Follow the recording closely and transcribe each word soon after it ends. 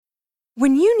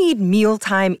When you need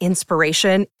mealtime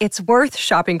inspiration, it's worth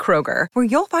shopping Kroger, where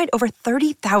you'll find over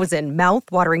 30,000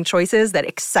 mouth-watering choices that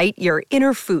excite your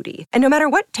inner foodie. And no matter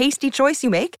what tasty choice you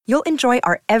make, you'll enjoy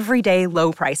our everyday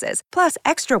low prices, plus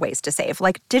extra ways to save,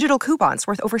 like digital coupons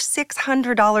worth over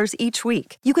 $600 each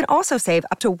week. You can also save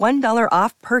up to $1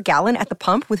 off per gallon at the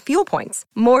pump with fuel points.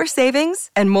 More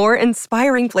savings and more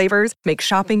inspiring flavors make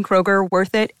shopping Kroger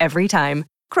worth it every time.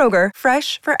 Kroger,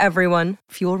 fresh for everyone.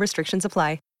 Fuel restrictions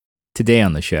apply. Today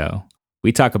on the show,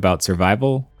 we talk about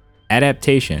survival,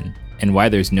 adaptation, and why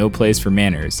there's no place for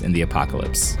manners in the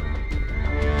apocalypse.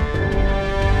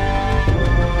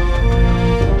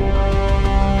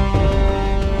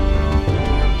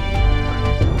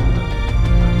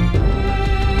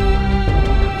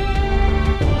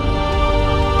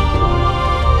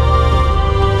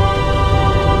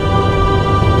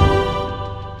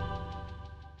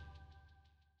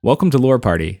 Welcome to Lore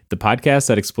Party, the podcast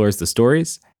that explores the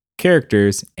stories,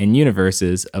 characters, and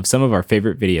universes of some of our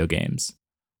favorite video games.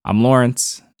 I'm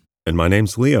Lawrence. And my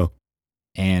name's Leo.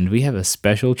 And we have a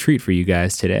special treat for you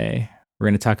guys today. We're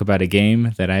going to talk about a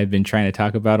game that I've been trying to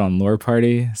talk about on Lore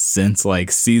Party since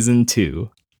season 2,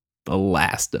 The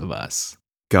Last of Us.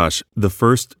 Gosh, the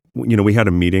first, we had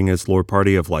a meeting as Lore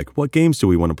Party of what games do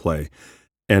we want to play?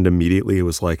 And immediately it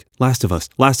was Last of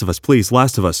Us, please,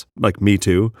 Last of Us. Me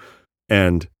too.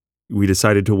 And we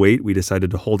decided to wait. We decided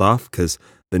to hold off because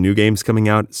the new game's coming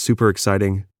out, super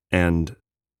exciting, and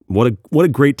what a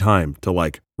great time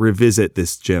to revisit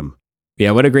this gym.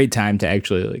 Yeah, what a great time to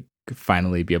actually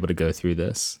finally be able to go through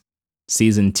this.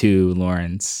 Season 2,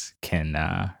 Lawrence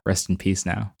can rest in peace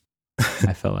now.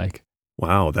 I feel like.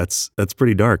 Wow, that's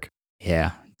pretty dark.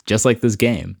 Yeah, just like this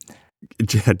game.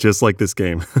 Yeah, just like this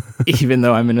game. Even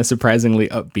though I'm in a surprisingly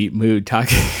upbeat mood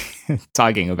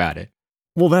talking about it.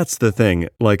 Well, that's the thing.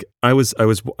 I was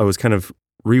kind of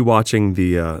rewatching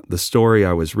the story.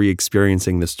 I was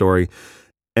re-experiencing the story,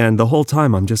 and the whole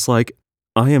time I'm just I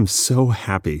am so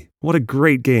happy. What a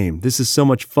great game! This is so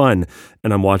much fun.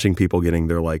 And I'm watching people getting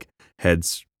their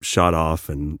heads shot off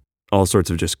and all sorts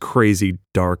of just crazy,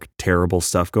 dark, terrible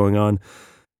stuff going on.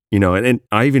 And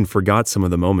I even forgot some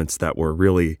of the moments that were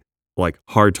really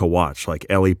hard to watch, like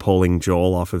Ellie pulling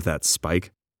Joel off of that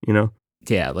spike.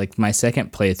 Yeah, my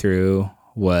second playthrough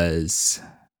was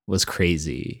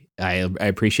crazy. I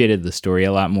appreciated the story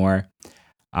a lot more.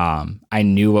 I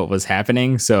knew what was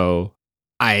happening, so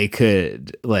I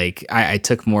could I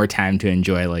took more time to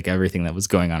enjoy everything that was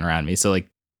going on around me. So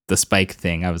the spike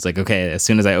thing, I was okay, as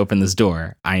soon as I open this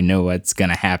door, I know what's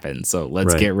gonna happen. So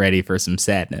let's get ready for some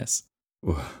sadness.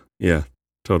 Yeah,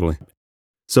 totally.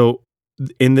 So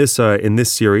in this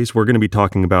series, we're going to be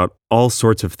talking about all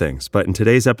sorts of things. But in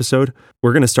today's episode,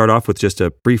 we're going to start off with just a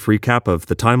brief recap of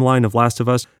the timeline of Last of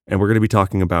Us, and we're going to be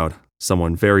talking about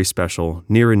someone very special,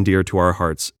 near and dear to our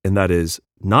hearts, and that is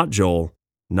not Joel,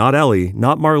 not Ellie,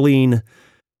 not Marlene,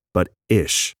 but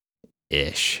Ish.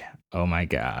 Ish. Oh my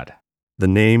God. The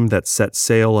name that set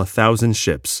sail 1,000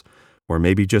 ships, or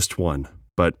maybe just one.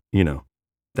 But,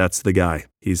 that's the guy.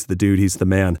 He's the dude. He's the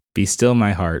man. Be still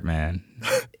my heart, man.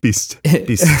 Be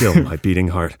still my beating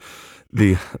heart.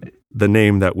 The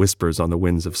name that whispers on the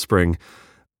winds of spring.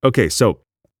 Okay, so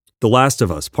The Last of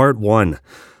Us, Part 1,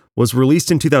 was released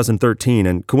in 2013,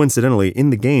 and coincidentally,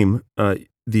 in the game,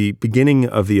 the beginning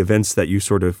of the events that you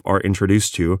sort of are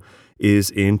introduced to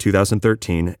is in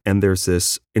 2013, and there's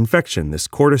this infection, this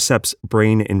cordyceps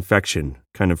brain infection,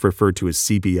 kind of referred to as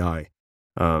CBI.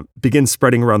 Begins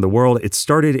spreading around the world. It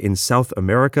started in South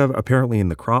America, apparently in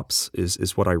the crops,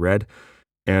 is what I read.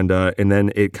 And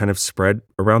then it kind of spread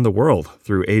around the world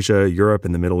through Asia, Europe,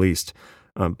 and the Middle East.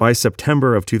 By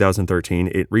September of 2013,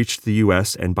 it reached the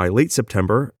U.S., and by late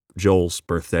September, Joel's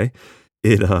birthday,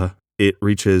 it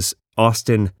reaches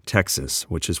Austin, Texas,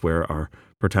 which is where our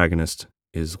protagonist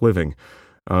is living.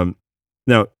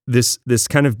 Now, this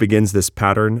kind of begins this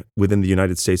pattern within the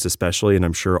United States especially, and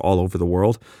I'm sure all over the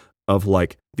world, of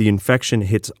the infection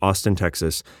hits Austin,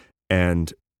 Texas,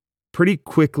 and pretty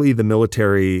quickly the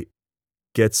military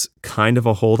gets kind of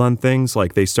a hold on things.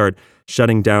 They start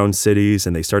shutting down cities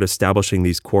and they start establishing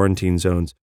these quarantine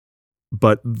zones.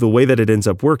 But the way that it ends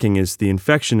up working is the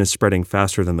infection is spreading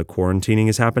faster than the quarantining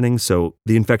is happening. So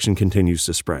the infection continues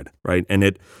to spread, right? And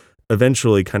it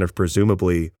eventually kind of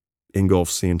presumably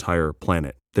engulfs the entire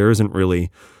planet. There isn't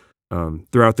really,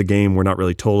 throughout the game, we're not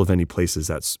really told of any places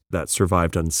that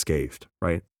survived unscathed,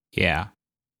 right? Yeah.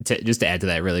 Just to add to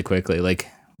that really quickly,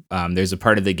 there's a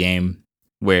part of the game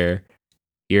where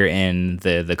you're in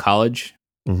the college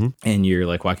and you're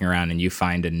walking around and you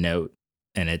find a note,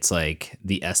 and it's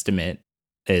the estimate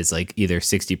is either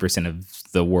 60%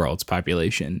 of the world's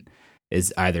population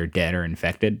is either dead or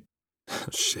infected.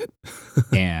 Shit.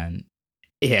 and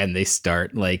and they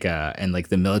start and like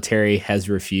the military has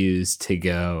refused to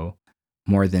go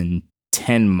more than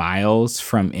 10 miles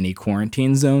from any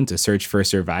quarantine zone to search for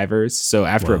survivors. So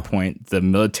after a Wow. point, the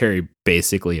military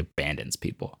basically abandons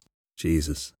people.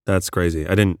 Jesus. That's crazy.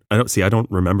 I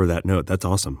don't remember that note. That's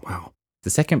awesome. Wow. The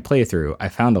second playthrough, I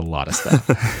found a lot of stuff.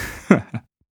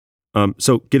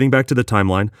 So getting back to the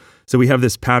timeline, so we have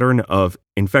this pattern of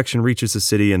infection reaches the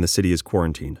city and the city is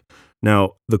quarantined.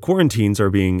 Now, the quarantines are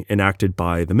being enacted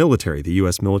by the military, the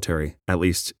U.S. military, at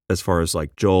least as far as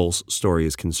like Joel's story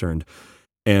is concerned.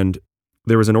 And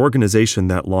there was an organization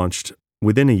that launched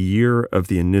within a year of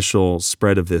the initial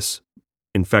spread of this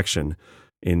infection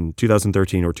in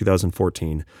 2013 or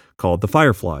 2014 called the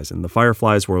Fireflies. And the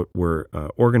Fireflies were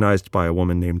organized by a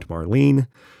woman named Marlene.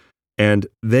 And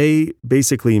they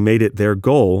basically made it their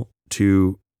goal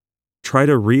to try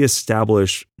to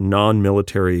reestablish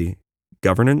non-military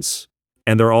governance.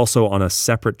 And they're also on a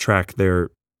separate track. They're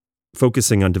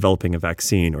focusing on developing a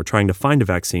vaccine or trying to find a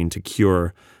vaccine to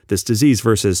cure this disease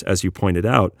versus, as you pointed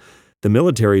out, the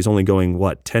military is only going,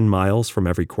 10 miles from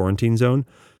every quarantine zone?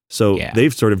 So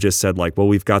they've sort of just said like, well,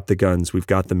 we've got the guns, we've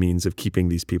got the means of keeping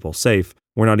these people safe.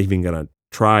 We're not even going to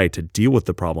try to deal with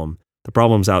the problem. The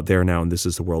problem's out there now, and this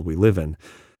is the world we live in.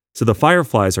 So the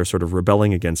Fireflies are sort of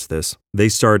rebelling against this. They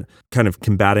start kind of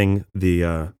combating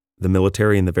the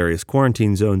military in the various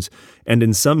quarantine zones. And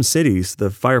in some cities, the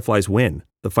Fireflies win.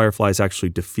 The Fireflies actually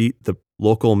defeat the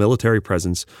local military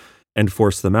presence and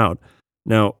force them out.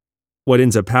 Now, what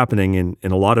ends up happening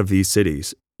in a lot of these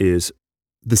cities is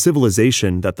the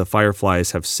civilization that the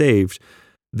Fireflies have saved,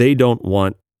 they don't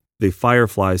want the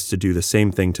Fireflies to do the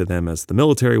same thing to them as the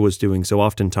military was doing. So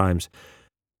oftentimes,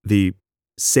 the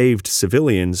saved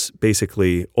civilians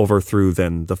basically overthrew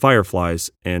then the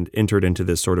Fireflies and entered into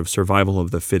this sort of survival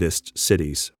of the fittest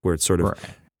cities where it's sort of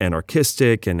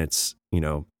anarchistic and it's,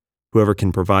 whoever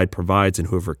can provide provides and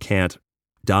whoever can't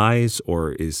dies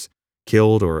or is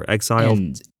killed or exiled.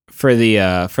 And for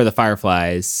the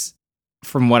Fireflies,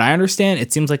 from what I understand,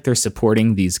 it seems like they're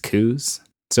supporting these coups.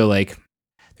 So like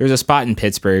there's a spot in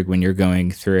Pittsburgh when you're going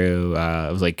through,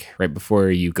 it was like right before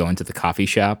you go into the coffee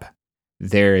shop,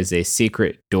 there is a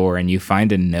secret door and you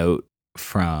find a note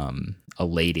from a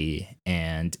lady.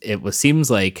 And seems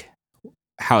like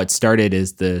how it started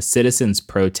is the citizens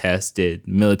protested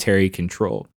military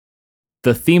control.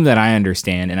 The theme that I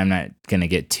understand, and I'm not going to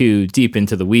get too deep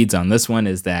into the weeds on this one,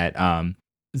 is that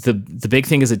the big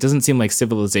thing is it doesn't seem like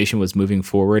civilization was moving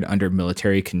forward under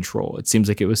military control. It seems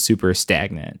like it was super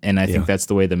stagnant. And I think that's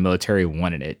the way the military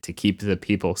wanted it, to keep the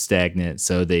people stagnant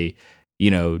so they,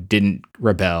 didn't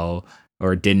rebel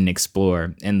or didn't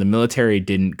explore. And the military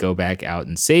didn't go back out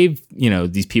and save,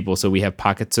 these people. So we have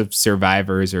pockets of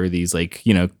survivors or these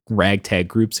ragtag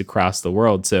groups across the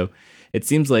world. So it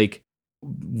seems like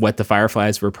what the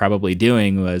Fireflies were probably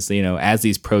doing was, as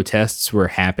these protests were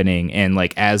happening and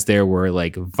as there were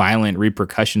violent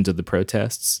repercussions of the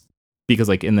protests, because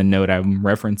in the note I'm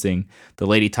referencing, the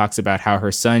lady talks about how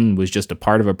her son was just a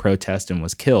part of a protest and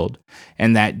was killed.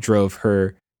 And that drove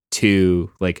her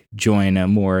to join a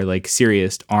more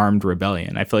serious armed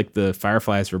rebellion. I feel like the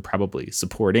Fireflies were probably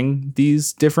supporting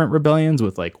these different rebellions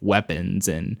with weapons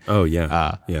and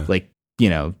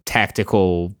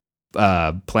tactical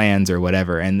plans or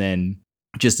whatever. And then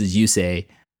just as you say,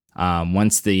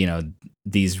 once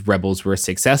these rebels were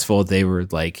successful, they were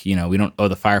we don't owe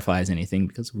the Fireflies anything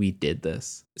because we did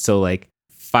this. So I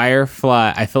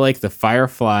feel like the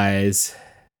Fireflies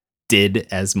did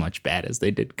as much bad as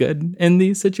they did good in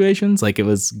these situations. It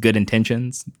was good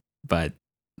intentions, but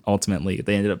ultimately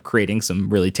they ended up creating some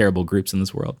really terrible groups in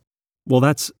this world. Well,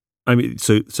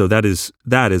 so that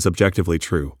is objectively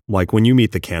true. When you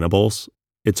meet the cannibals,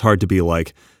 it's hard to be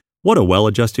what a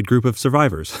well-adjusted group of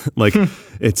survivors.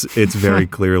 It's very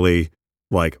clearly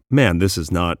man, this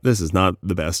is not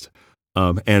the best.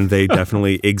 And they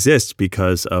definitely exist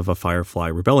because of a Firefly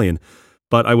rebellion.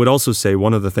 But I would also say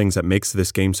one of the things that makes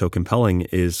this game so compelling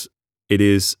is it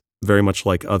is very much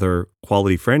like other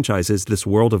quality franchises, this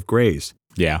world of grays.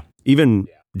 Yeah. Even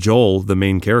Joel, the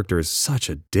main character, is such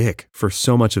a dick for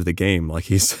so much of the game.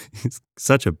 He's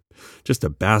such just a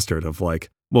bastard of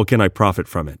well, can I profit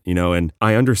from it? And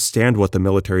I understand what the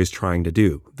military is trying to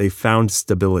do. They found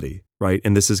stability, right?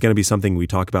 And this is going to be something we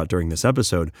talk about during this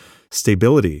episode.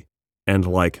 Stability and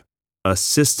a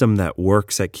system that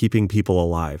works at keeping people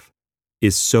alive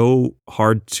is so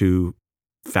hard to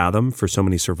fathom for so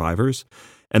many survivors.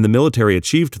 And the military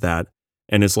achieved that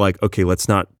and it's okay, let's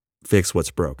not fix what's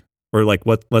broke. Or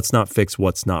let's not fix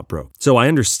what's not broke. So I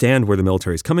understand where the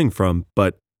military is coming from,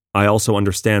 but I also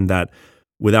understand that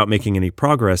without making any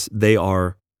progress, they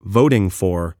are voting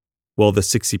for, well, the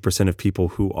 60% of people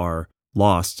who are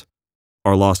lost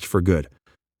for good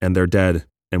and they're dead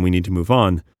and we need to move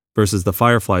on, versus the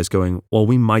Fireflies going, well,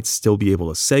 we might still be able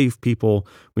to save people.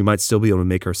 We might still be able to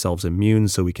make ourselves immune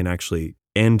so we can actually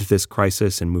end this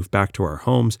crisis and move back to our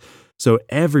homes. So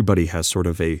everybody has sort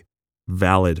of a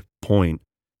valid point,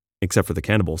 except for the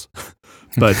cannibals.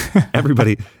 But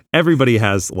everybody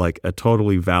has like a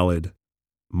totally valid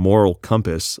moral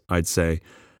compass, I'd say.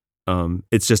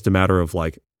 It's just a matter of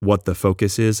like what the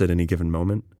focus is at any given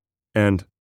moment. And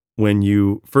when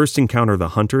you first encounter the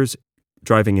hunters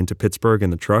driving into Pittsburgh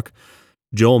in the truck,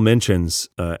 Joel mentions,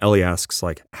 Ellie asks,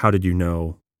 like, how did you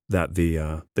know that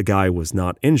the guy was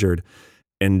not injured?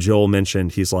 And Joel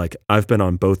mentioned, he's like, I've been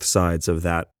on both sides of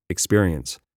that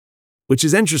experience, which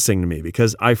is interesting to me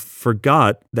because I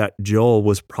forgot that Joel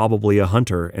was probably a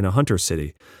hunter in a hunter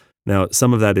city. Now,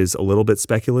 some of that is a little bit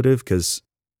speculative because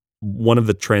one of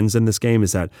the trends in this game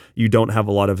is that you don't have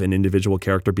a lot of an individual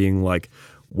character being like,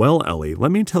 well, Ellie,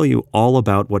 let me tell you all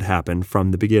about what happened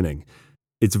from the beginning.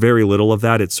 It's very little of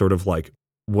that. It's sort of like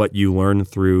what you learn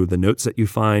through the notes that you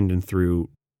find and through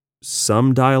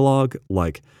some dialogue.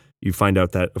 Like you find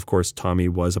out that, of course, Tommy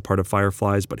was a part of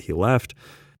Fireflies, but he left.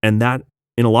 And that,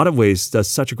 in a lot of ways, does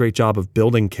such a great job of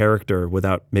building character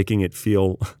without making it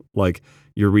feel like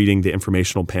you're reading the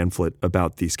informational pamphlet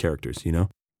about these characters, you know?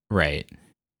 Right.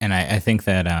 And I think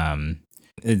that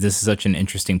this is such an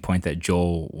interesting point that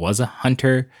Joel was a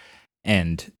hunter,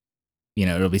 and you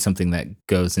know, it'll be something that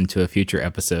goes into a future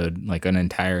episode, like an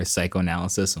entire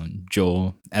psychoanalysis on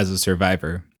Joel as a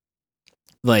survivor.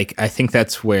 Like, I think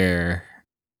that's where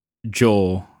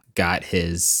Joel got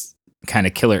his kind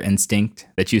of killer instinct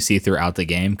that you see throughout the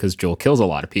game, because Joel kills a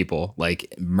lot of people,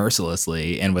 like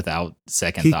mercilessly and without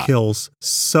second thought. He kills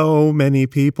so many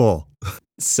people.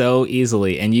 So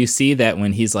easily. And you see that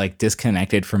when he's like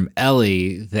disconnected from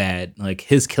Ellie, that like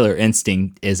his killer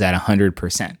instinct is at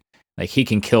 100%. Like he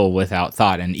can kill without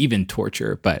thought and even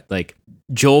torture. But like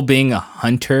Joel being a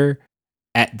hunter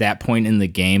at that point in the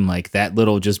game, like that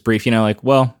little just brief, you know, like,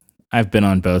 well, I've been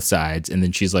on both sides. And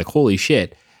then she's like, holy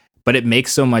shit. But it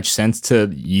makes so much sense to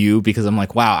you because I'm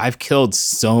like, wow, I've killed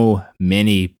so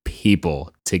many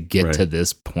people to get to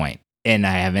this point. And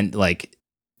I haven't like,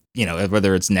 you know,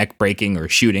 whether it's neck breaking or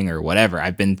shooting or whatever,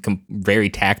 I've been very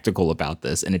tactical about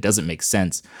this. And it doesn't make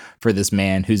sense for this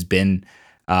man who's been,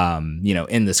 you know,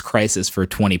 in this crisis for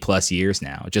 20 plus years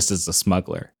now, just as a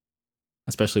smuggler,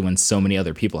 especially when so many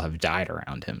other people have died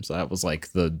around him. So that was like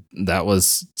that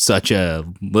was such a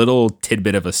little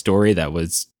tidbit of a story that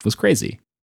was crazy.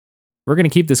 We're going to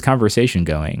keep this conversation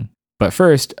going, but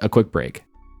first, a quick break.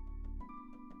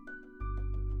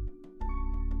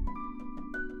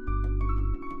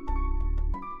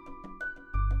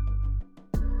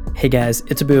 Hey guys,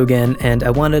 it's Abu again, and I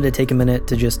wanted to take a minute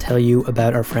to just tell you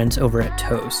about our friends over at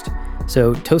Toast.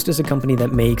 So Toast is a company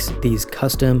that makes these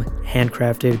custom,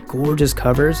 handcrafted, gorgeous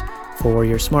covers for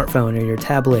your smartphone or your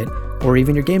tablet or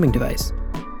even your gaming device.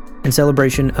 In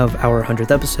celebration of our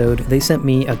 100th episode, they sent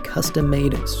me a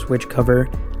custom-made Switch cover,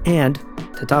 and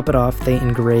to top it off, they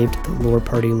engraved the Lore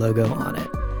Party logo on it.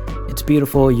 It's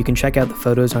beautiful. You can check out the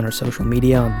photos on our social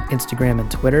media on Instagram and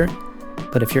Twitter,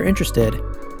 but if you're interested,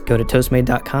 go to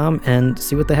toastmade.com and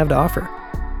see what they have to offer.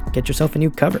 Get yourself a new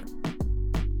cover.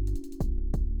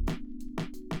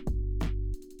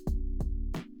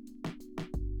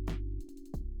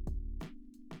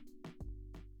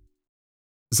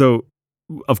 So,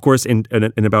 of course, in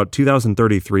about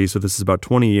 2033, so this is about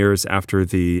 20 years after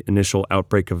the initial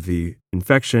outbreak of the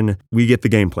infection, we get the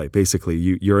gameplay. Basically,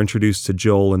 you're introduced to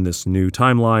Joel in this new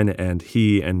timeline, and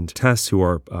he and Tess, who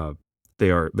are they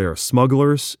are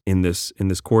smugglers in this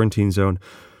quarantine zone.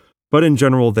 But in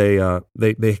general, they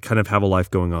kind of have a life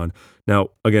going on. Now,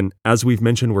 again, as we've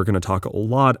mentioned, we're going to talk a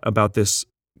lot about this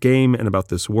game and about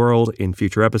this world in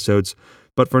future episodes.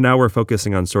 But for now, we're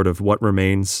focusing on sort of what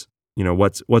remains, you know,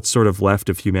 what's sort of left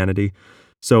of humanity.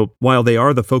 So while they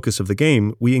are the focus of the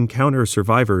game, we encounter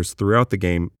survivors throughout the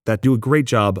game that do a great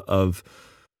job of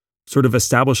sort of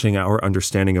establishing our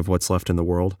understanding of what's left in the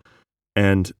world.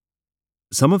 And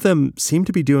some of them seem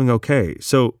to be doing okay.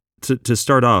 So to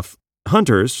start off,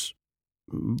 hunters,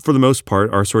 for the most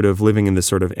part, are sort of living in this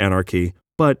sort of anarchy,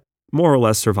 but more or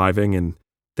less surviving, and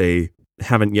they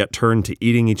haven't yet turned to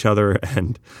eating each other,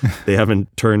 and they haven't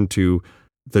turned to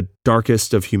the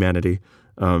darkest of humanity.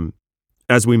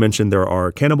 As we mentioned, there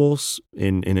are cannibals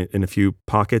in a few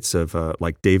pockets of,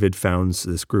 like David founds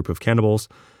this group of cannibals.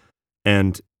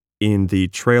 And in the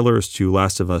trailers to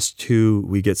Last of Us 2,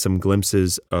 we get some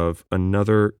glimpses of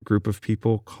another group of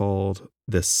people called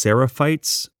the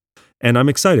Seraphites. And I'm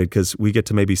excited because we get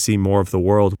to maybe see more of the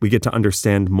world. We get to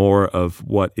understand more of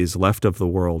what is left of the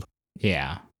world.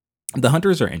 Yeah. The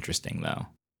hunters are interesting, though,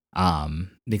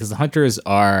 because the hunters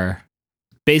are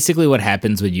basically what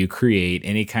happens when you create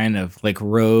any kind of like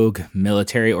rogue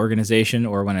military organization,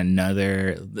 or when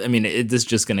this is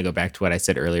just going to go back to what I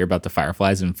said earlier about the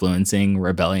Fireflies influencing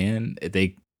rebellion.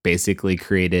 They basically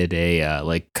created a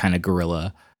like kind of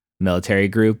guerrilla military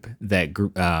group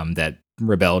that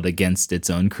rebelled against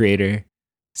its own creator.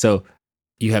 So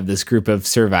you have this group of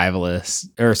survivalists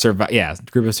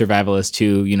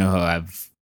who, who have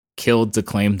killed to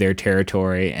claim their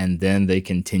territory, and then they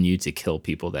continue to kill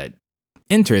people that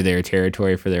enter their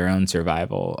territory for their own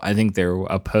survival. I think they're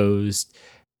opposed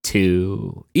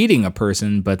to eating a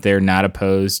person, but they're not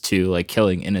opposed to like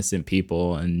killing innocent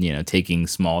people and, taking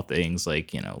small things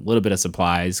like, a little bit of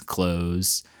supplies,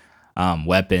 clothes,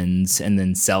 weapons, and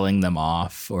then selling them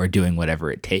off or doing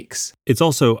whatever it takes. It's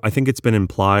also, I think it's been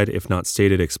implied, if not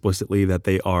stated explicitly, that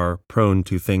they are prone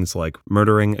to things like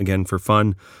murdering, again, for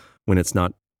fun, when it's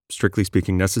not strictly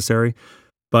speaking necessary.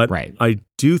 But right. I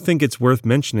do think it's worth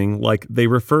mentioning, like, they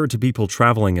refer to people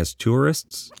traveling as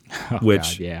tourists,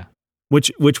 which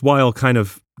while kind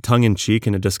of tongue-in-cheek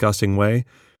in a disgusting way,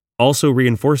 also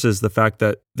reinforces the fact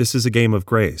that this is a game of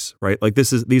grace, right? Like,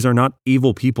 these are not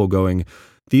evil people going,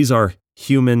 these are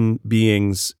human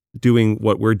beings doing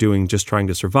what we're doing, just trying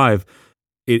to survive.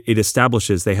 It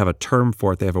establishes they have a term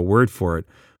for it, they have a word for it,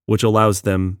 which allows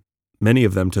them, many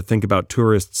of them, to think about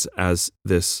tourists as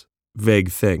this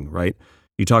vague thing, right?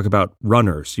 You talk about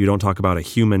runners. You don't talk about a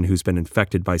human who's been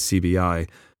infected by CBI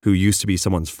who used to be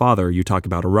someone's father. You talk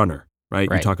about a runner, right?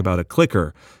 You talk about a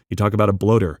clicker. You talk about a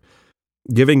bloater.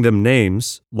 Giving them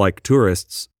names like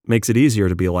tourists makes it easier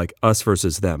to be like us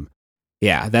versus them.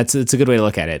 Yeah, it's a good way to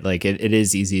look at it. Like it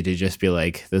is easy to just be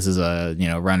like, this is a,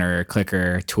 runner,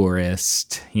 clicker,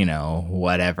 tourist,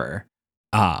 whatever.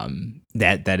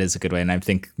 That is a good way. And I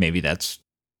think maybe that's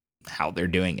how they're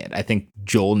doing it. I think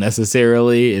Joel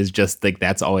necessarily is just like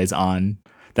that's always on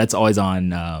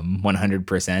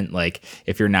 100%. Like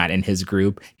if you're not in his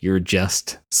group, you're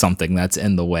just something that's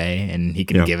in the way, and he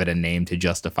can give it a name to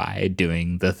justify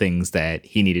doing the things that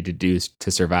he needed to do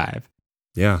to survive.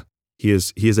 Yeah, he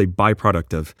is a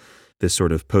byproduct of this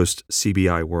sort of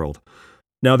post-CBI world.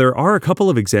 Now, there are a couple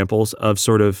of examples of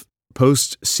sort of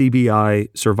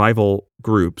post-CBI survival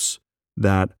groups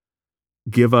that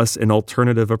give us an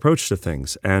alternative approach to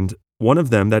things. And one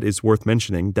of them that is worth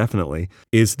mentioning, definitely,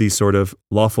 is the sort of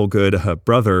lawful good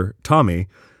brother, Tommy,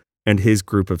 and his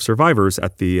group of survivors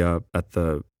at the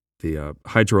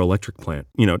hydroelectric plant.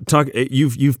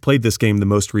 You've played this game the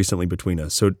most recently between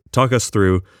us. So talk us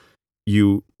through,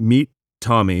 you meet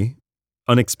Tommy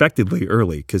unexpectedly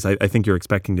early, because I think you're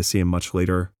expecting to see him much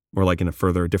later, or like in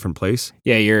a different place.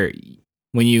 Yeah,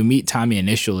 when you meet Tommy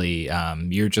initially,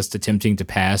 you're just attempting to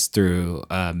pass through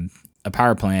a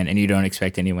power plant, and you don't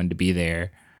expect anyone to be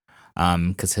there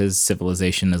because his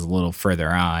civilization is a little further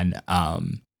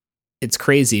on. It's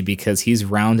crazy because he's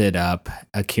rounded up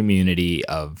a community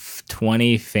of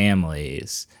 20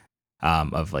 families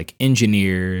of like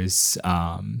engineers,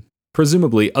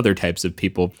 presumably other types of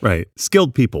people. Right.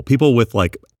 Skilled people with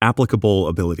like applicable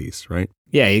abilities, right?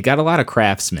 Yeah, he got a lot of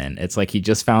craftsmen. It's like he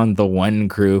just found the one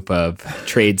group of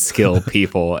trade skill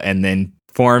people and then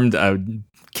formed a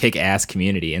kick-ass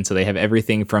community. And so they have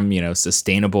everything from,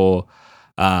 sustainable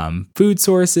food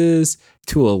sources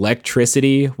to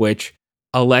electricity, which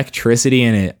electricity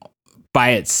in it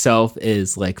by itself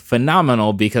is like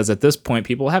phenomenal, because at this point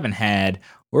people haven't had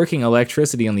working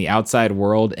electricity in the outside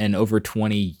world in over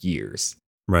 20 years.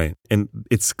 Right. And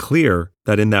it's clear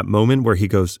that in that moment where he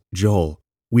goes, Joel,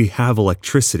 we have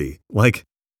electricity, like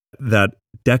that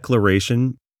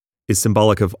declaration is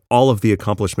symbolic of all of the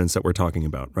accomplishments that we're talking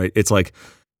about, right? It's like,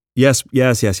 yes.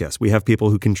 We have people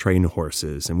who can train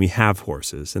horses, and we have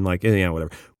horses, and like, whatever.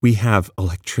 We have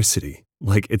electricity.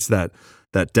 Like it's that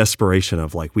desperation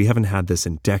of like, we haven't had this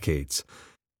in decades,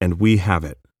 and we have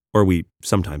it, or we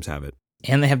sometimes have it.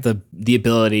 And they have the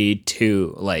ability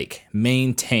to like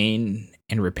maintain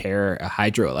and repair a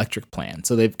hydroelectric plant.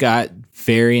 So they've got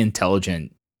very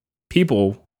intelligent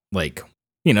people like,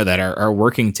 that are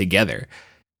working together,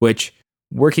 which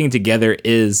working together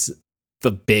is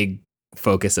the big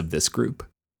focus of this group.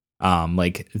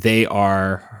 Like they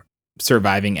are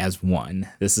surviving as one.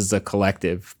 This is a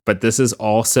collective, but this is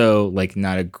also like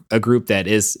not a group that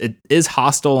is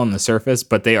hostile on the surface,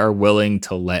 but they are willing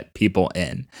to let people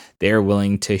in. They are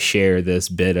willing to share this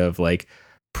bit of like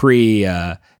pre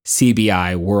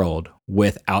CBI world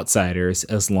with outsiders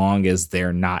as long as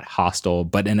they're not hostile,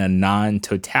 but in a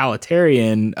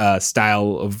non-totalitarian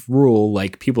style of rule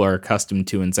like people are accustomed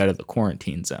to inside of the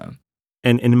quarantine zone.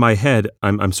 And in my head,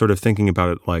 I'm sort of thinking about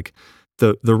it like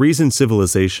the reason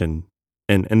civilization,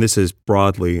 and this is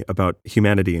broadly about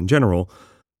humanity in general,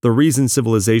 the reason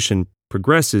civilization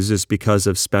progresses is because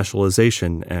of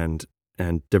specialization and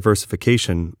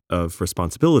diversification of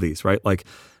responsibilities, right? Like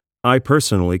I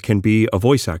personally can be a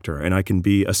voice actor and I can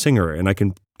be a singer and I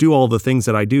can do all the things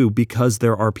that I do because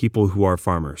there are people who are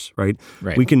farmers, right?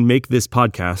 We can make this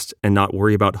podcast and not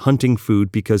worry about hunting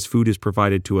food because food is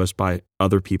provided to us by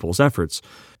other people's efforts.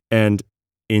 And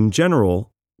in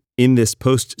general, in this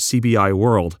post-CBI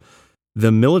world,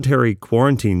 the military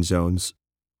quarantine zones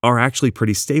are actually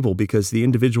pretty stable because the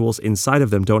individuals inside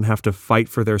of them don't have to fight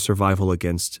for their survival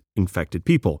against infected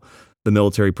people. The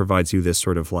military provides you this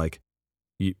sort of like,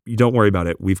 you don't worry about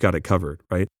it, we've got it covered,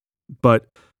 right? But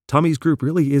Tommy's group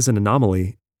really is an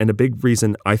anomaly, and a big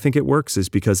reason I think it works is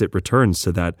because it returns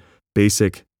to that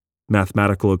basic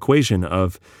mathematical equation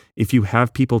of if you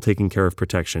have people taking care of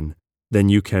protection, then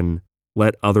you can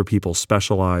let other people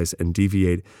specialize and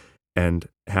deviate and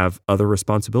have other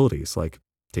responsibilities like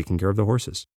taking care of the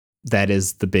horses. That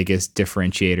is the biggest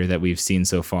differentiator that we've seen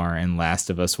so far in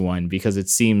Last of Us 1, because it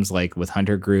seems like with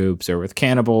hunter groups or with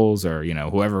cannibals or,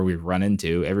 whoever we run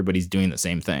into, everybody's doing the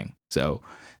same thing. So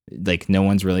like no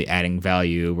one's really adding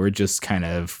value. We're just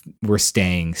we're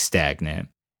staying stagnant.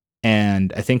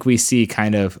 And I think we see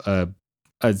kind of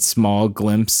a small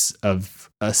glimpse of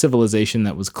a civilization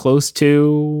that was close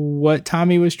to what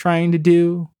Tommy was trying to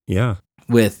do. Yeah.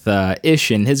 With Ish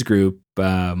and his group,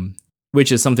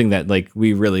 which is something that like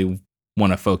we really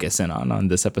want to focus in on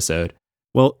this episode.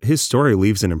 Well, his story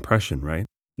leaves an impression, right?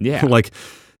 Yeah. Like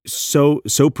so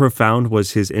profound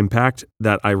was his impact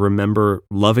that I remember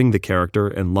loving the character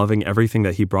and loving everything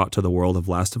that he brought to the world of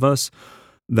Last of Us,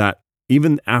 that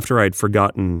even after I'd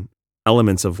forgotten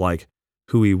elements of like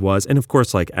who he was, and of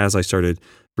course, like as I started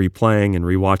replaying and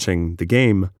rewatching the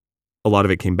game, a lot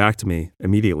of it came back to me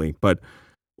immediately. But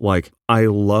like, I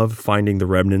love finding the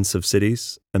remnants of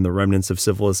cities and the remnants of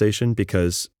civilization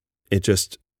because it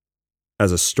just,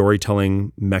 as a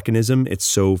storytelling mechanism, it's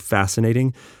so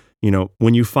fascinating.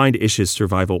 When you find Ish's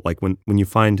survival, like when you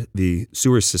find the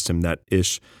sewer system that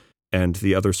Ish and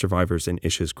the other survivors in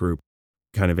Ish's group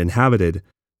kind of inhabited,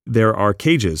 there are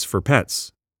cages for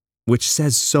pets, which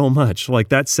says so much. Like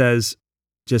that says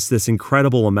just this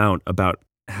incredible amount about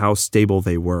how stable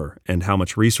they were and how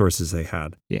much resources they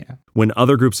had. Yeah. When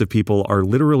other groups of people are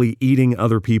literally eating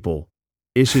other people,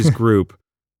 Ish's group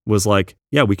was like,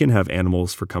 yeah, we can have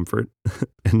animals for comfort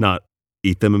and not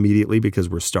eat them immediately because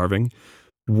we're starving.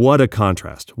 What a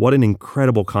contrast. What an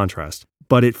incredible contrast.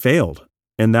 But it failed.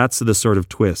 And that's the sort of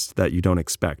twist that you don't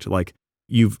expect. Like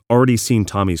you've already seen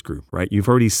Tommy's group, right? You've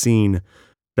already seen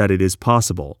that it is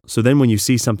possible. So then when you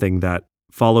see something that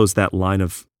follows that line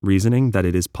of reasoning, that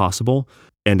it is possible,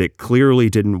 and it clearly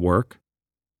didn't work,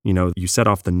 you set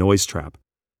off the noise trap.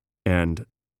 And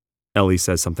Ellie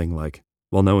says something like,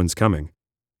 well, no one's coming.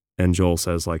 And Joel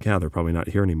says like, yeah, they're probably not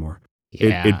here anymore.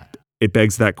 Yeah. It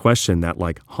begs that question, that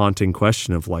like haunting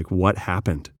question of like, what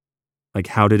happened? Like,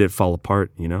 how did it fall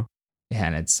apart, Yeah,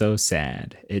 and it's so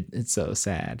sad. It's so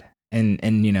sad. And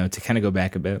to kind of go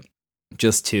back a bit,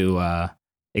 just to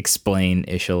explain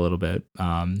Ish a little bit,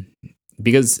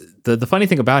 because the funny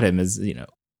thing about him is,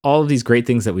 all of these great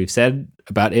things that we've said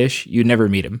about Ish, you never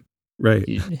meet him. Right.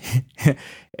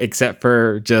 Except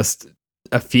for just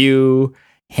a few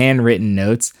handwritten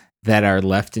notes that are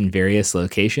left in various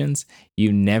locations.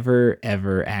 You never,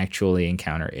 ever actually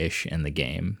encounter Ish in the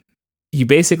game. You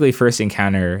basically first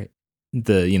encounter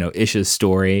Ish's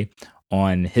story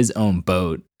on his own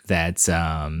boat that's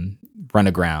run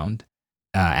aground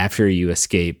after you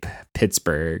escape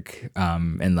Pittsburgh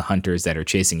and the hunters that are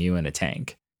chasing you in a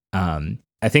tank.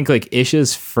 I think like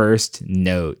Ish's first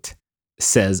note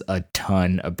says a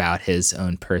ton about his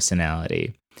own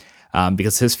personality.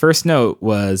 Because his first note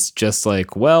was just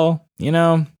like, well,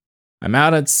 I'm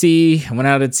out at sea. I went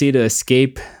out at sea to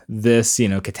escape this,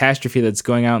 catastrophe that's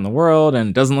going out in the world. And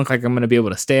it doesn't look like I'm going to be able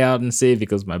to stay out in sea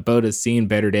because my boat has seen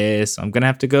better days. So I'm going to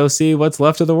have to go see what's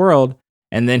left of the world.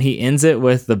 And then he ends it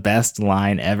with the best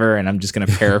line ever. And I'm just going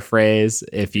to paraphrase.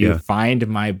 If you find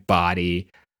my body,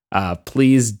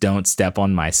 please don't step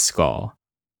on my skull.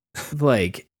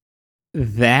 Like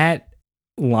that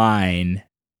line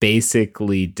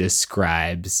basically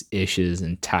describes Ish's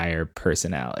entire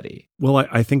personality. Well,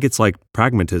 I think it's like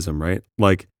pragmatism, right?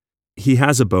 Like he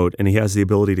has a boat and he has the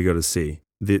ability to go to sea.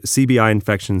 The CBI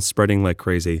infection's spreading like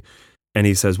crazy. And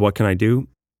he says, what can I do?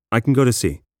 I can go to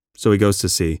sea. So he goes to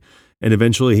sea. And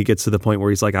eventually he gets to the point where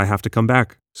he's like, I have to come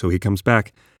back. So he comes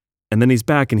back. And then he's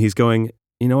back and he's going,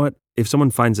 you know what? If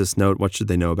someone finds this note, what should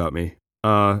they know about me?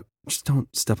 Just don't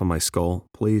step on my skull,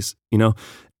 please.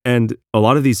 And a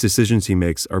lot of these decisions he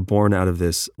makes are born out of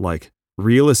this like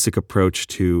realistic approach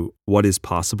to what is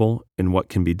possible and what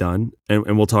can be done.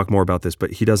 And we'll talk more about this,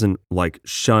 but he doesn't like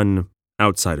shun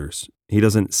outsiders. He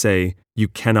doesn't say you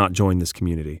cannot join this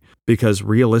community because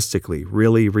realistically,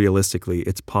 really realistically,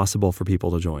 it's possible for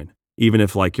people to join, even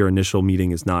if like your initial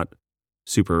meeting is not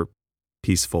super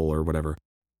peaceful or whatever.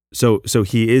 So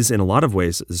he is in a lot of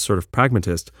ways a sort of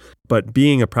pragmatist, but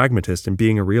being a pragmatist and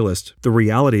being a realist, the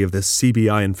reality of this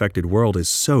CBI infected world is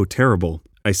so terrible.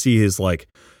 I see his like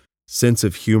sense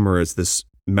of humor as this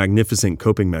magnificent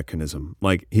coping mechanism.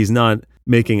 Like he's not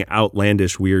making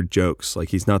outlandish weird jokes. Like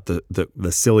he's not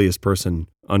the silliest person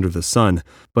under the sun,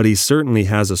 but he certainly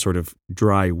has a sort of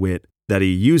dry wit that he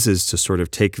uses to sort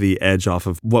of take the edge off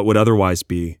of what would otherwise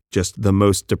be just the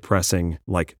most depressing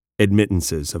like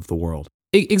admittances of the world.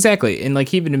 Exactly. And like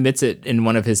he even admits it in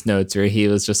one of his notes where he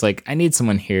was just like, I need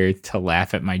someone here to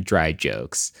laugh at my dry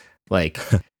jokes. Like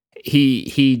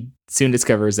he soon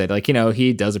discovers that like,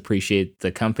 he does appreciate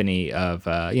the company of,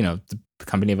 the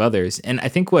company of others. And I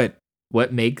think what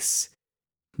makes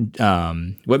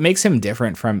him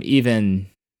different from even,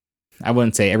 I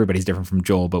wouldn't say everybody's different from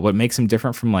Joel, but what makes him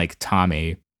different from like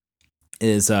Tommy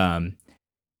is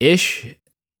Ish.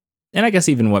 And I guess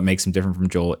even what makes him different from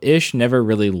Joel, Ish never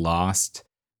really lost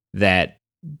that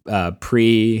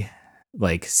pre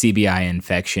like CBI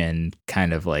infection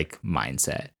kind of like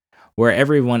mindset where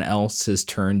everyone else has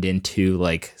turned into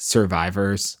like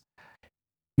survivors,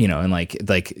 and like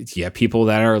people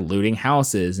that are looting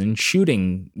houses and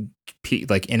shooting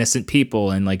like innocent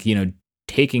people and like,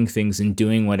 taking things and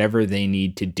doing whatever they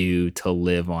need to do to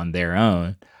live on their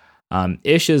own.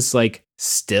 Ish is like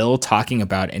still talking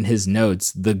about in his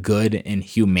notes the good in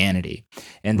humanity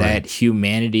and that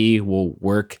humanity will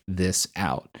work this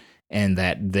out and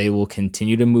that they will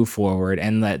continue to move forward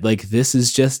and that like this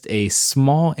is just a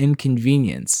small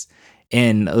inconvenience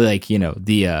in like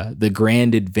the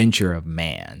grand adventure of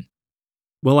man.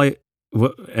 Well, I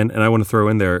want to throw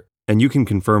in there, and you can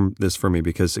confirm this for me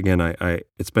because again, I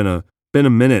it's been a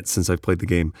minute since I've played the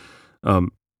game,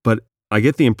 but I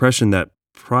get the impression that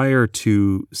prior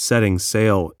to setting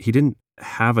sail, he didn't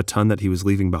have a ton that he was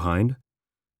leaving behind.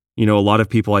 A lot of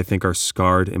people I think are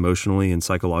scarred emotionally and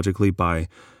psychologically by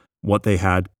what they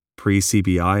had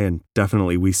pre-CBI, and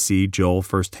definitely we see Joel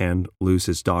firsthand lose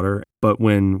his daughter. But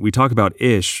when we talk about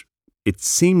Ish, it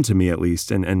seemed to me at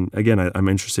least, and again, I'm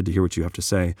interested to hear what you have to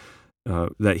say,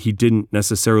 that he didn't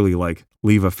necessarily like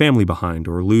leave a family behind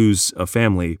or lose a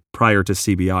family prior to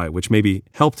CBI, which maybe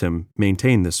helped him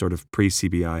maintain this sort of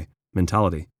pre-CBI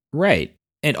mentality. Right.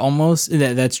 It almost,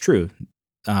 that's true.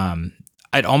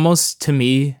 It almost, to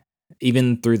me,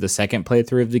 even through the second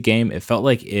playthrough of the game, it felt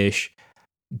like Ish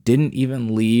didn't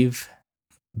even leave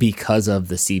because of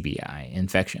the CBI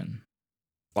infection.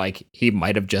 Like he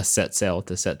might have just set sail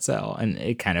to set sail, and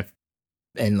it kind of,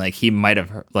 and like he might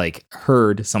have like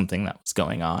heard something that was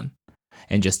going on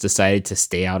and just decided to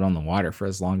stay out on the water for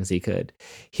as long as he could.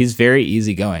 He's very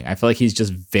easygoing. I feel like he's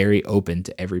just very open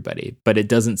to everybody, but it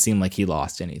doesn't seem like he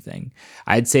lost anything.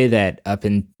 I'd say that up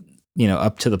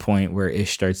to the point where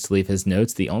Ish starts to leave his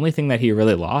notes, the only thing that he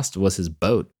really lost was his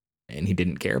boat, and he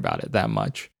didn't care about it that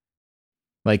much.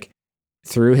 Like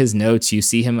through his notes, you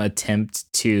see him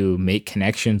attempt to make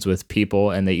connections with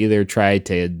people, and they either try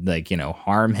to like,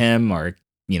 harm him or,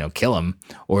 kill him,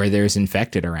 or there's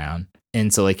infected around.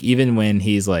 And so like, even when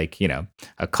he's like,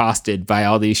 accosted by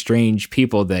all these strange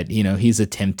people that, he's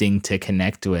attempting to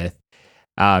connect with,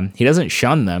 he doesn't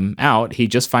shun them out. He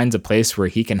just finds a place where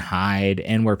he can hide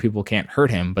and where people can't hurt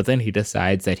him. But then he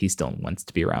decides that he still wants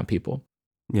to be around people.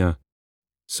 Yeah.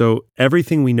 So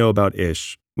everything we know about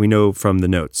Ish, we know from the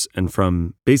notes and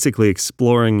from basically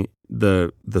exploring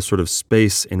the sort of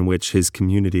space in which his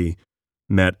community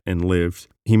met and lived.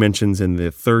 He mentions in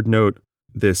the third note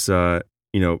this,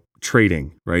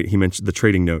 trading, right? He mentioned the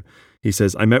trading note. He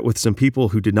says, I met with some people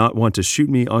who did not want to shoot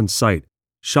me on sight.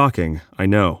 Shocking, I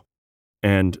know.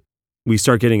 And we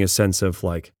start getting a sense of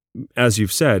like, as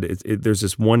you've said, there's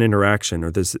this one interaction or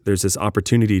there's this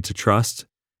opportunity to trust.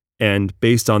 And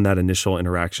based on that initial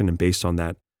interaction and based on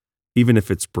that, even if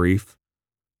it's brief,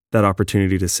 that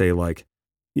opportunity to say like,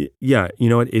 yeah, you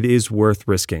know what, it is worth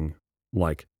risking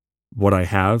like what I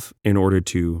have in order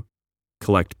to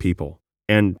collect people.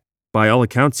 And by all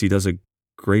accounts, he does a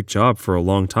great job for a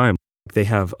long time. They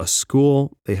have a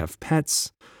school, they have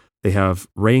pets, they have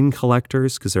rain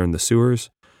collectors because they're in the sewers.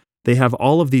 They have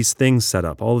all of these things set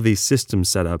up, all of these systems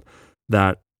set up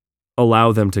that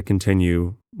allow them to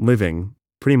continue living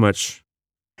pretty much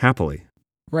happily.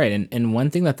 Right. And one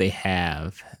thing that they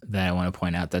have that I want to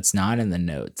point out that's not in the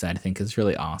notes that I think is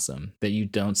really awesome that you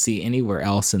don't see anywhere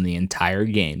else in the entire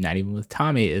game, not even with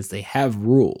Tommy, is they have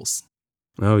rules.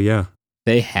 Oh, yeah.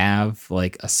 They have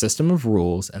like a system of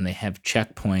rules and they have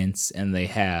checkpoints and they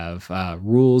have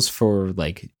rules for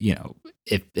like,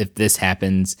 if this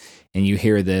happens and you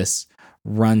hear this,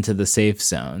 run to the safe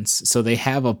zones. So they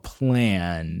have a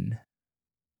plan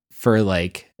for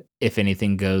like if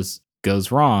anything goes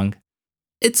wrong.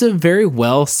 It's a very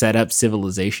well set up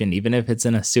civilization, even if it's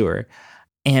in a sewer.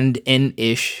 And in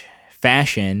Ish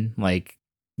fashion, like,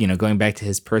 going back to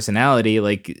his personality,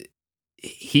 like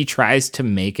he tries to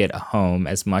make it a home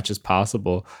as much as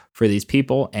possible for these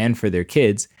people and for their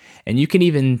kids. And you can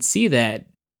even see that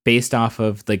based off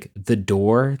of like the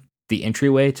door, the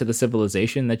entryway to the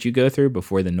civilization that you go through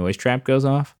before the noise trap goes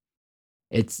off.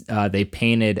 It's they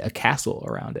painted a castle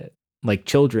around it. Like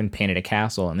children painted a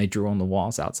castle and they drew on the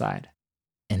walls outside.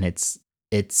 And it's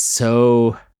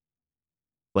so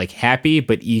like happy,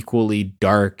 but equally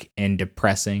dark and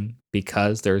depressing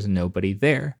because there's nobody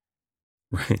there.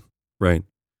 Right.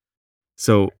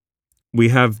 So we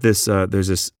have this.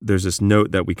 There's this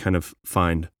note that we kind of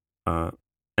find,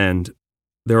 and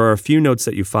there are a few notes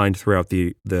that you find throughout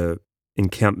the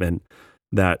encampment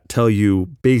that tell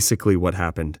you basically what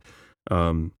happened.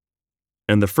 And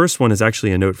the first one is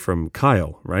actually a note from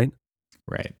Kyle, right?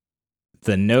 Right.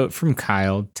 The note from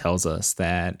Kyle tells us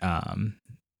that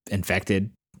infected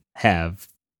have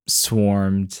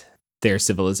swarmed their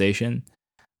civilization,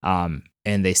 and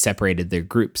they separated their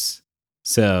groups.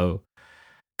 So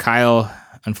Kyle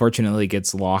unfortunately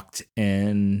gets locked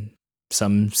in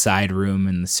some side room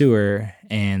in the sewer,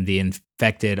 and the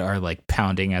infected are like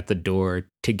pounding at the door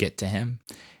to get to him.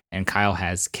 And Kyle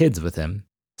has kids with him.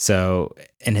 So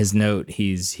in his note,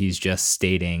 he's just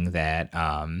stating that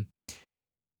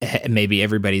maybe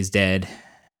everybody's dead.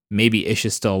 Maybe Ish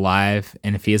is still alive.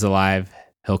 And if he is alive,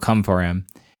 he'll come for him.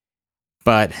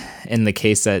 But in the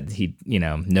case that he,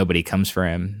 nobody comes for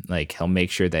him, like he'll make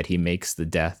sure that he makes the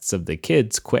deaths of the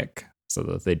kids quick so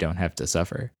that they don't have to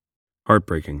suffer.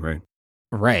 Heartbreaking, right?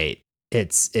 Right.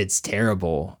 It's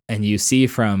terrible. And you see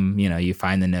from, you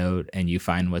find the note and you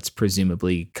find what's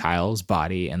presumably Kyle's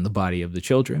body and the body of the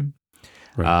children.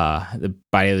 Right. The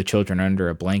body of the children under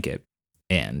a blanket.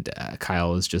 And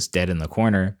Kyle is just dead in the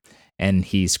corner. And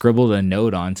he scribbled a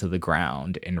note onto the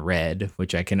ground in red,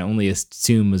 which I can only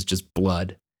assume was just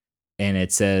blood. And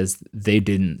it says, they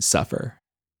didn't suffer.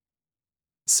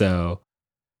 So,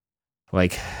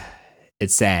 like,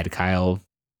 it's sad. Kyle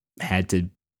had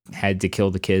to kill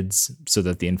the kids so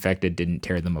that the infected didn't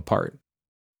tear them apart.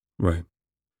 Right.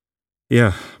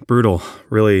 Yeah, brutal.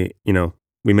 Really,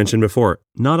 we mentioned before,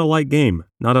 not a light game,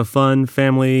 not a fun,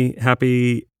 family,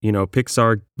 happy,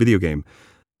 Pixar video game.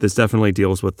 This definitely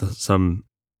deals with some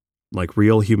like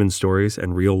real human stories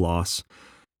and real loss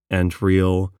and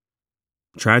real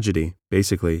tragedy,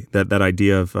 basically. That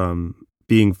idea of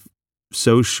being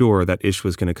so sure that Ish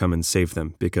was going to come and save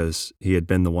them because he had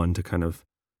been the one to kind of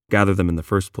gather them in the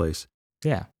first place.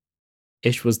 Yeah.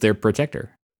 Ish was their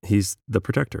protector. He's the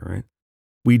protector, right?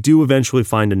 We do eventually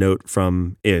find a note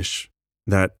from Ish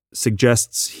that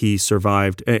suggests he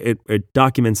survived. It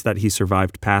documents that he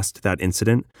survived past that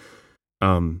incident,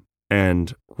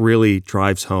 and really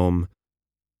drives home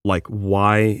like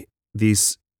why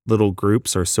these little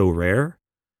groups are so rare.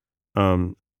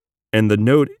 And the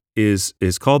note is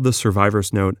called the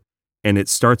Survivor's Note, and it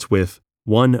starts with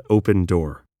one open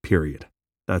door, period.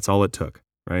 That's all it took,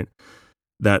 right?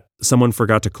 That someone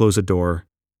forgot to close a door,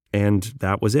 and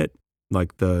that was it.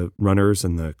 Like the runners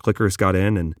and the clickers got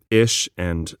in, and Ish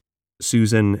and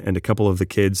Susan and a couple of the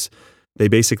kids, they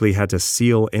basically had to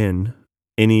seal in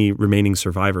any remaining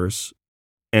survivors.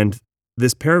 And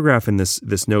this paragraph in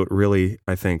this note really,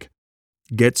 I think,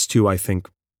 gets to,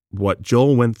 what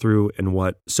Joel went through and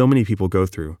what so many people go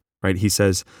through, right? He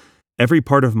says, every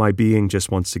part of my being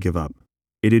just wants to give up.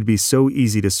 It'd be so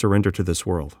easy to surrender to this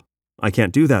world. I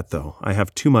can't do that, though. I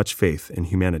have too much faith in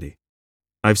humanity.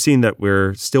 I've seen that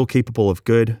we're still capable of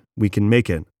good. We can make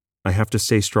it. I have to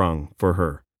stay strong for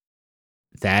her.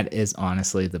 That is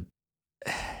honestly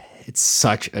it's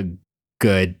such a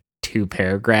good 2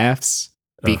 paragraphs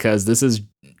because this is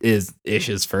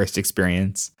Ish's first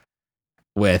experience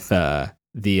with the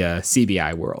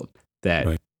CBI world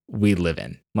that we live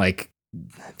in. Like,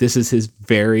 this is his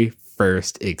very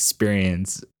first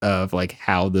experience of like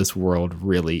how this world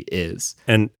really is.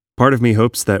 And part of me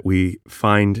hopes that we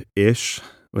find Ish,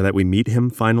 or that we meet him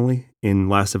finally in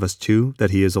Last of Us 2,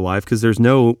 that he is alive, because there's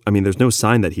no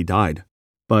sign that he died.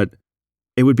 But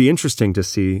it would be interesting to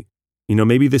see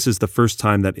maybe this is the first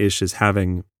time that Ish is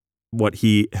having what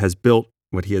he has built,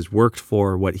 what he has worked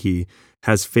for, what he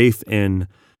has faith in.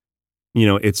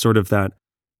 It's sort of that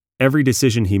every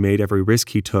decision he made, every risk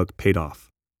he took paid off,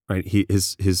 right?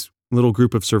 His little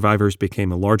group of survivors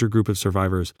became a larger group of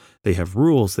survivors. They have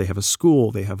rules, they have a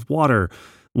school, they have water.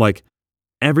 Like,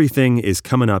 everything is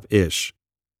coming up Ish.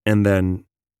 And then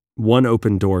one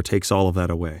open door takes all of that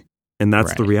away. And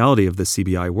that's the reality of the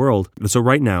CBI world. So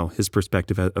right now, his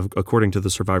perspective, according to the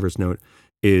survivor's note,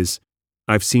 is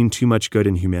I've seen too much good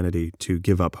in humanity to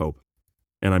give up hope,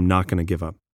 and I'm not going to give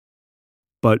up.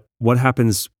 But what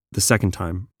happens the second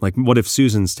time? Like, what if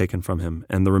Susan's taken from him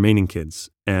and the remaining kids?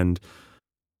 And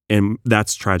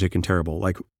that's tragic and terrible.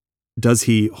 Like, does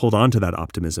he hold on to that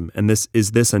optimism? And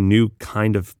is this a new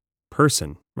kind of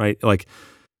person, right? Like,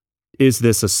 is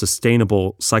this a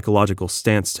sustainable psychological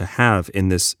stance to have in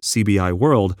this CBI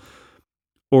world?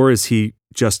 Or is he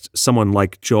just someone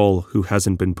like Joel who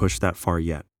hasn't been pushed that far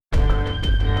yet?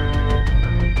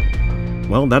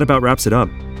 Well, that about wraps it up.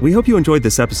 We hope you enjoyed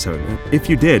this episode. If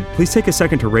you did, please take a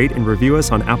second to rate and review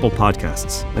us on Apple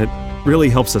Podcasts. It really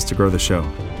helps us to grow the show.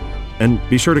 And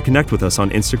be sure to connect with us on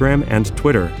Instagram and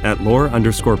Twitter at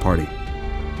lore_party.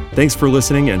 Thanks for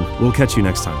listening, and we'll catch you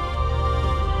next time.